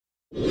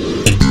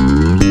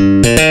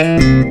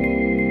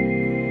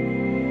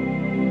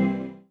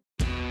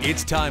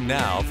It's time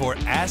now for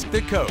Ask the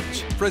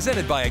Coach,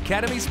 presented by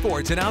Academy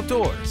Sports and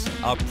Outdoors,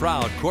 a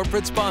proud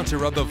corporate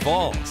sponsor of the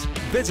Vols.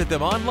 Visit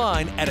them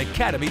online at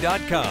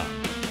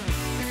academy.com.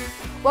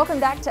 Welcome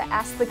back to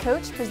Ask the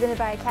Coach, presented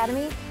by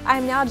Academy. I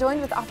am now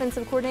joined with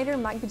Offensive Coordinator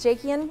Mike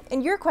Bajakian,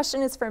 and your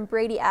question is from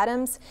Brady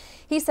Adams.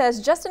 He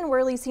says, Justin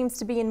Worley seems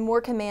to be in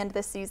more command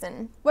this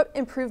season. What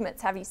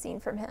improvements have you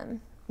seen from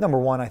him? Number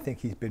one, I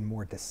think he's been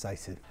more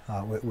decisive.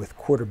 With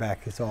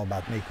quarterback, it's all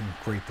about making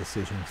great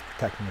decisions,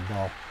 protecting the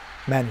ball,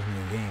 managing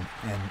the game.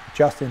 And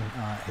Justin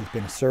has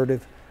been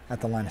assertive at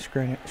the line of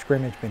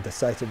scrimmage, been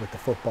decisive with the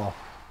football,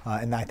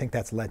 and I think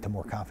that's led to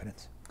more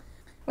confidence.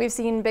 We've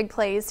seen big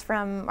plays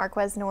from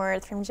Marquez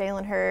North, from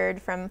Jalen Hurd,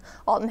 from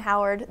Alton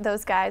Howard,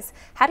 those guys.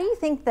 How do you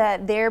think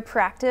that their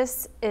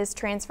practice is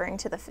transferring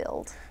to the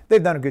field?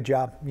 They've done a good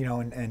job,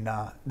 and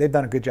they've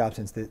done a good job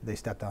since they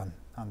stepped on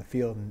the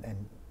field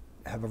and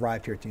have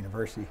arrived here at the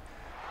university.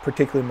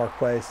 Particularly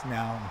Marquez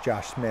now and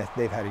Josh Smith,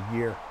 they've had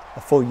a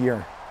full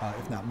year,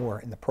 if not more,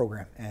 in the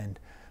program. And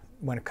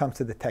when it comes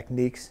to the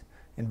techniques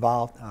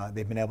involved,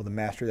 they've been able to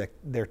master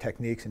their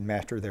techniques and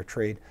master their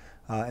trade.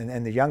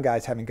 And the young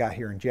guys, having got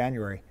here in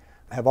January,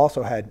 have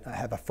also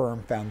have a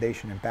firm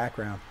foundation and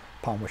background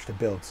upon which to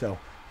build. So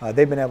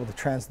they've been able to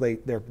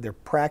translate their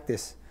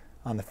practice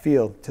on the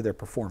field to their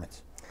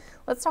performance.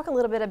 Let's talk a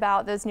little bit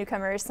about those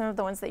newcomers, some of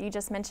the ones that you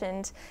just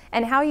mentioned,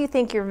 and how you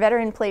think your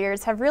veteran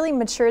players have really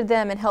matured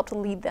them and helped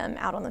lead them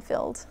out on the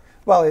field.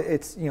 Well,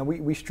 it's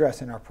we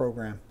stress in our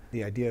program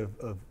the idea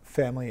of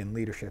family and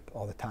leadership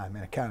all the time,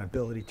 and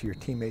accountability to your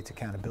teammates,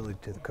 accountability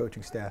to the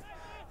coaching staff,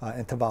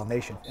 and to Vol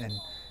Nation.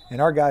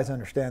 And our guys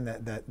understand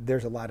that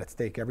there's a lot at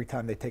stake every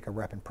time they take a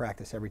rep in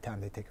practice, every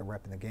time they take a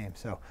rep in the game.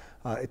 So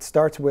it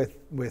starts with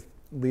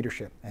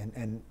leadership,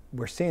 and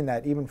we're seeing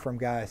that even from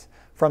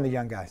the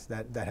young guys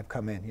that have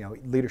come in.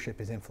 Leadership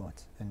is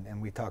influence,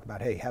 and we talk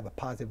about, hey, have a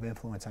positive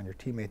influence on your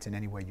teammates in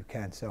any way you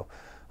can. So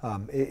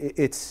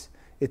it's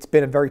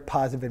been a very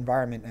positive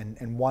environment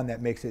and one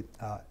that makes it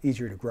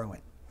easier to grow in.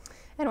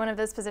 And one of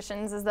those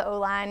positions is the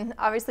O-line.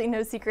 Obviously,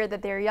 no secret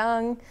that they're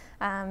young,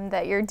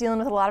 that you're dealing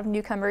with a lot of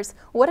newcomers.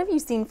 What have you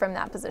seen from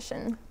that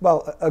position?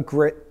 Well, a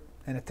grit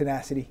and a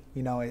tenacity.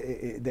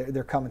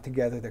 They're coming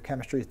together. Their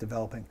chemistry is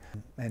developing.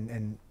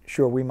 And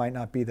sure, we might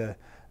not be the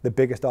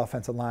biggest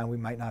offensive line. We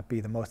might not be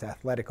the most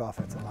athletic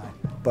offensive line.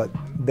 But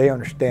they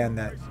understand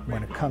that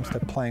when it comes to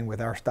playing with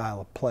our style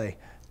of play,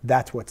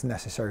 that's what's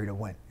necessary to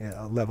win.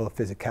 A level of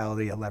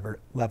physicality,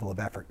 a level of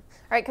effort.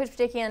 All right, Coach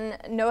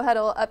Bajakian, no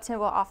huddle,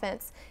 up-tempo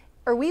offense.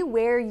 Are we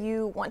where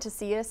you want to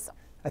see us?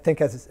 I think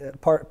as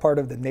part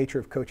of the nature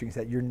of coaching is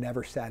that you're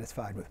never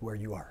satisfied with where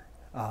you are.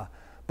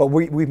 But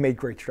we've made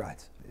great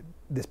strides.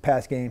 This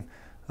past game,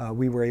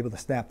 we were able to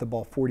snap the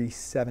ball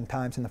 47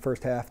 times in the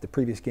first half. The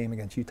previous game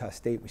against Utah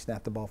State, we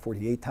snapped the ball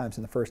 48 times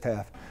in the first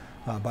half.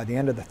 By the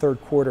end of the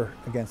third quarter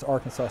against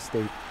Arkansas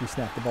State, we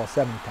snapped the ball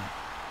 70 times.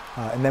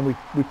 And then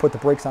we put the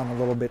brakes on a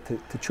little bit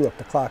to chew up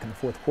the clock in the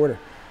fourth quarter.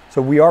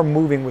 So we are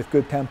moving with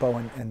good tempo,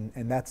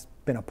 and that's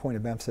been a point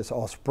of emphasis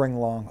all spring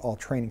long, all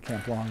training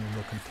camp long, and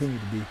will continue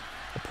to be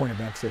a point of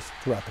emphasis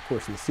throughout the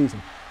course of the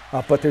season.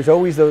 But there's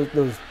always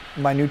those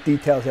minute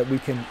details that we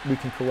can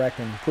correct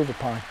and improve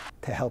upon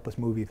to help us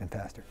move even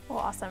faster. Well,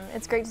 awesome.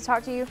 It's great to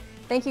talk to you.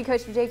 Thank you,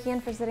 Coach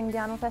Bajakian, for sitting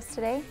down with us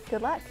today.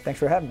 Good luck. Thanks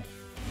for having me.